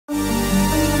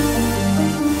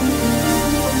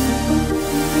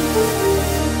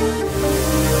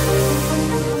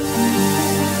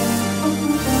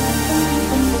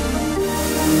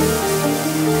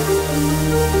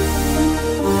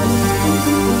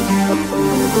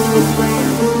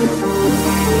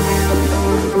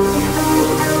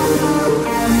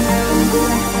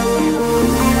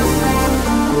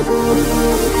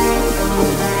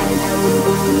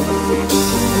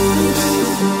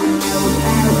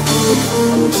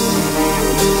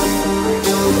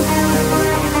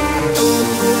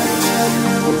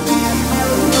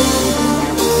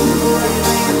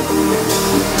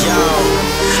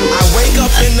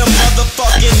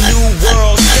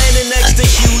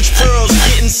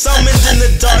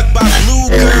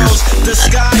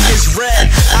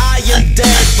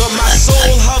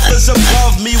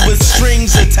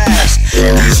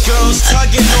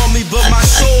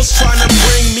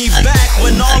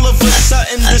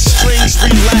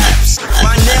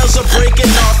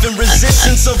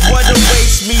patience of what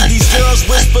awaits me. These girls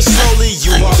whisper slowly,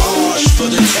 you are ours for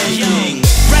the taking.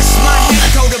 Rest my head,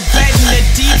 go to bed in a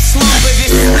deep slumber. This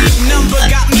sleep number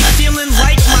got me feeling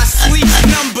like my sleep's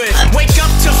numbered. Wake up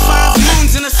to 5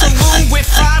 moons in a saloon with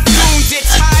 5 goons.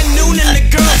 It's high noon and the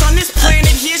girls on this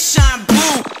planet here shine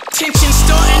blue. Tension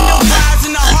starting to rise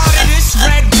in the heart of this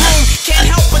red room. Can't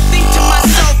help but think to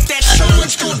myself that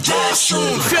someone's gonna die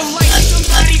soon. Feel like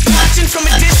somebody's watching from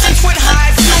a distance with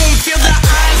high zoom. Feel the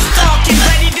eyes stalking,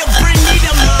 ready to bring me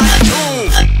to my doom.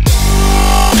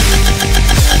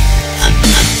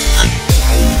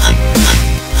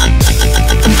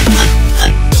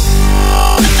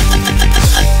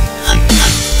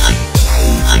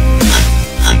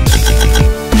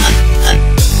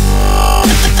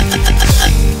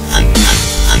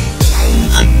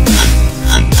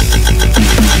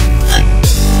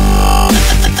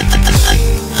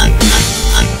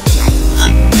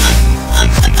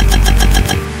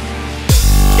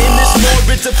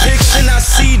 Depiction, I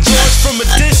see George from a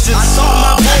distance. I thought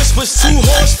my voice was too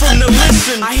hoarse from the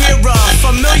listen. I hear a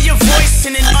familiar voice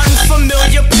in an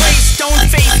unfamiliar place. Stone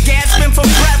face gasping for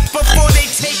breath before they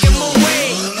take him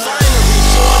away. Finally,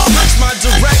 George looks my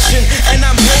direction, and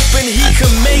I'm hoping he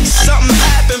can make something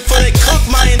happen before they cook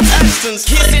my intestines.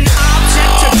 Here's an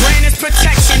object to grant his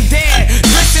protection. There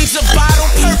glistens a bottle,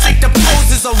 perfect to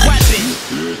pose as a weapon.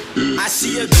 I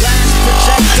see a glass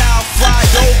projectile fly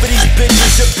over these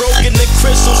bitches. It broke